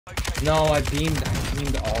No, I beamed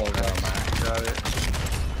all of them. Got it.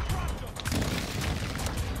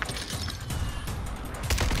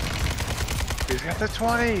 He's got the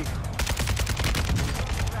 20.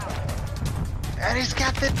 And he's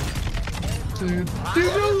got the...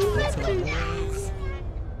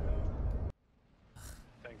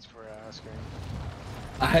 Thanks for asking.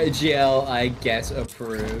 IGL, I guess,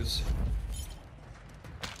 approves.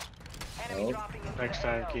 Oh. Next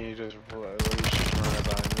time, can you just run it by me?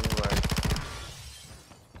 Like...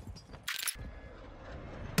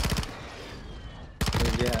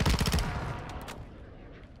 Yeah.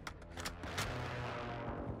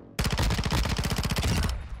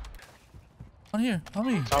 On here, on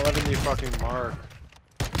me. Stop letting me fucking mark.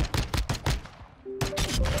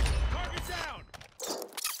 Target down.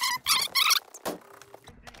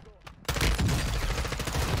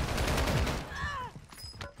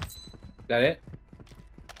 That it?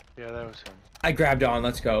 Yeah, that was him. I grabbed on.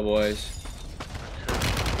 Let's go, boys.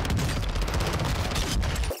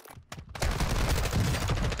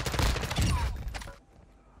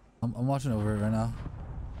 I'm watching over it right now.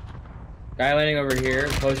 Guy landing over here,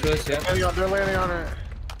 close to us. Yep. They're landing on it.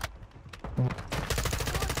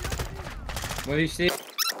 What do you see?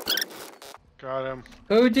 Got him.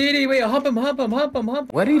 Who did he? Wait, hump him.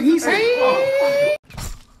 What did he say? I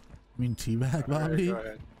mean, teabag, Bobby. Right, go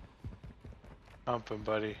ahead. Hump him,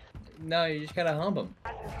 buddy. No, you just gotta hump him.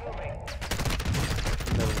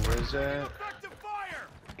 No, where's that?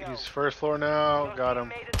 He's first floor now. Got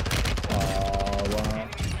him. Oh, wow.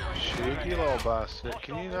 Shaky little bastard.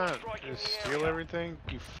 Can you not just steal everything?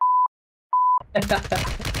 You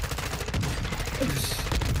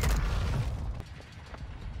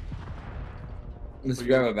Let's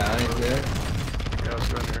grab a bounty there. Yeah, let's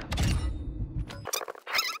go in here.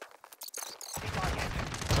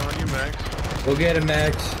 It's on you, Max. We'll get him,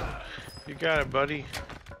 Max. You got it, buddy.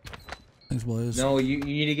 Thanks, boys. No, you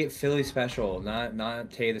need to get Philly special,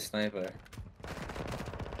 not Tay the sniper.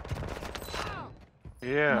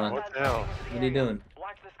 Yeah, what the hell? What are you doing?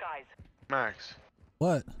 Watch the skies. Max.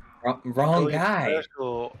 What? Wrong Philly guy.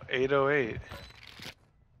 Special 808.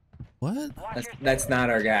 What? That's not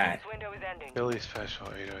our guy. Philly Special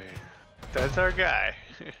 808. That's our guy.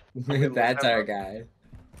 That's our guy.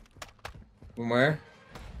 From where?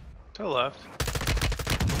 To the left.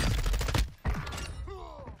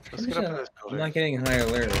 Let's get up in this I'm building. not getting high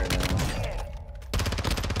alert right now.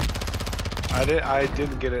 I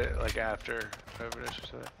didn't get it like after.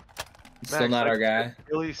 Still not our guy.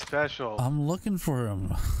 Philly Special. I'm looking for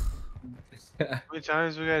him. How many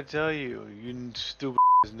times we gotta tell you? You stupid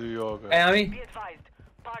New Yorker. Hey, Ami. Be advised,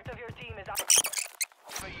 part of your team is out.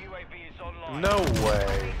 The UAV is online. No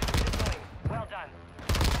way. Well done.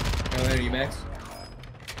 How are you, Max?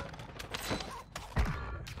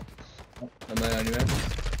 I'm not on you, Max.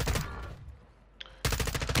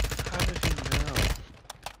 How did you know?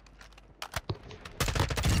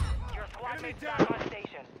 Your squad mates back on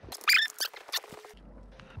station.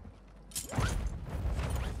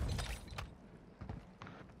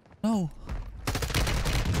 No.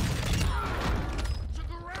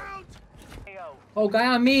 Oh, guy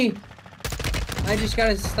on me. I just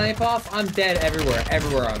got a snipe off. I'm dead everywhere.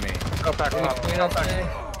 Everywhere on me. Go back, What drop did I say?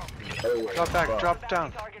 back, drop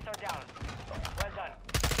down. Targets are down. Well done.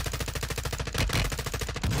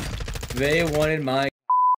 They wanted my.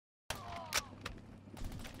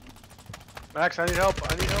 Max, I need help.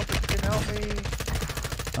 I need help. If you can help me.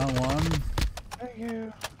 Not one. Thank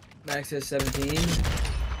you. Max has 17.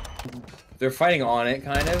 They're fighting on it,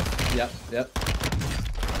 kind of. Yep.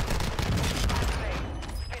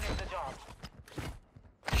 Finish the job.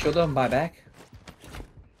 Shield them, buy back.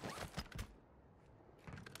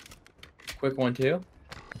 Quick 1-2.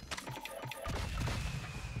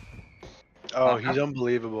 Oh, he's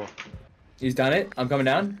unbelievable. He's done it. I'm coming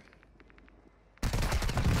down.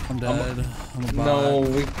 I'm dead. I'm a bot. No,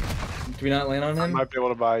 do we not land on I him? might be able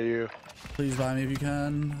to buy you. Please buy me if you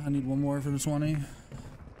can. I need one more for the 20.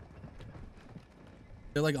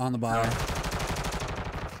 They're like on the buy.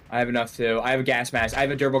 I have enough too. I have a gas mask. I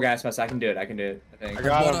have a durable gas mask. I can do it. I think. I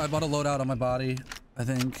got him. I bought a loadout on my body, I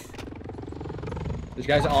think. There's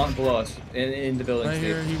guys on below us in the building. Right Steve.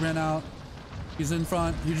 here, he ran out. He's in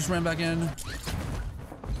front. He just ran back in.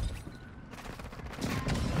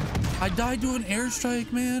 I died to an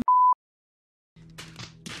airstrike, man.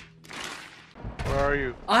 Where are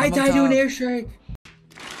you? I I'm on died to an top. airstrike.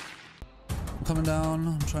 I'm coming down.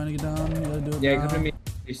 I'm trying to get down. You gotta do it Yeah, now. come to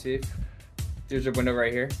me, Steve. There's a window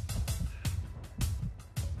right here.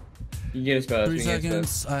 You can get us both. 3 We can get us both.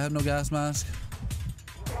 seconds. I have no gas mask.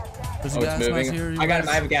 There's a Oh, it's gas mask moving. here. I got him.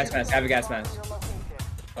 I have a gas mask. I have a gas mask.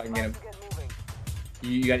 I can get him.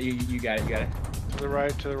 You got it. You got it. You got it.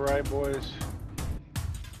 To the right, boys.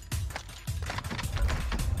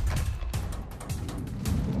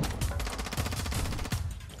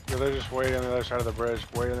 Yeah, they're just waiting on the other side of the bridge.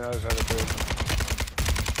 Waiting on the other side of the bridge.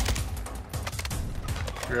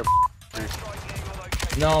 You're a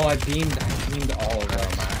No, I beamed all of them.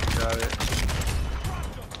 got it.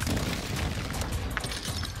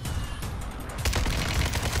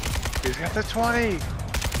 He's got the 20!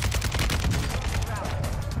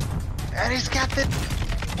 And he's got the...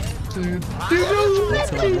 Dude.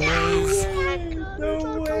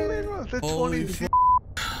 No way. The Holy 20.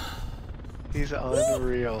 He's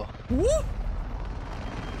unreal. Whoop.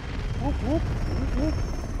 Whoop, whoop, whoop, whoop.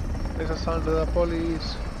 There's a son to the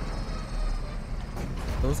police.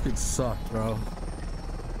 Those kids suck, bro.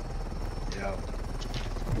 Yeah.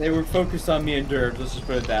 They were focused on me and Dirt. Let's just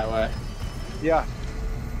put it that way. Yeah.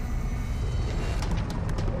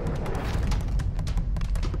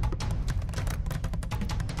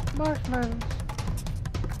 Marshmallows.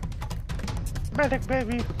 Medic,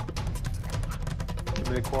 baby. Too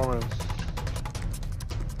many cormorants.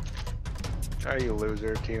 Ah, you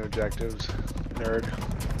loser. Team objectives. Nerd.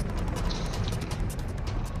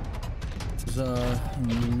 Is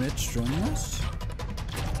Mitch joining us?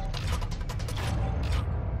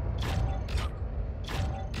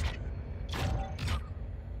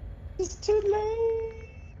 It's too late.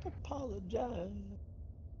 Apologize.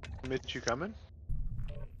 Mitch, you coming?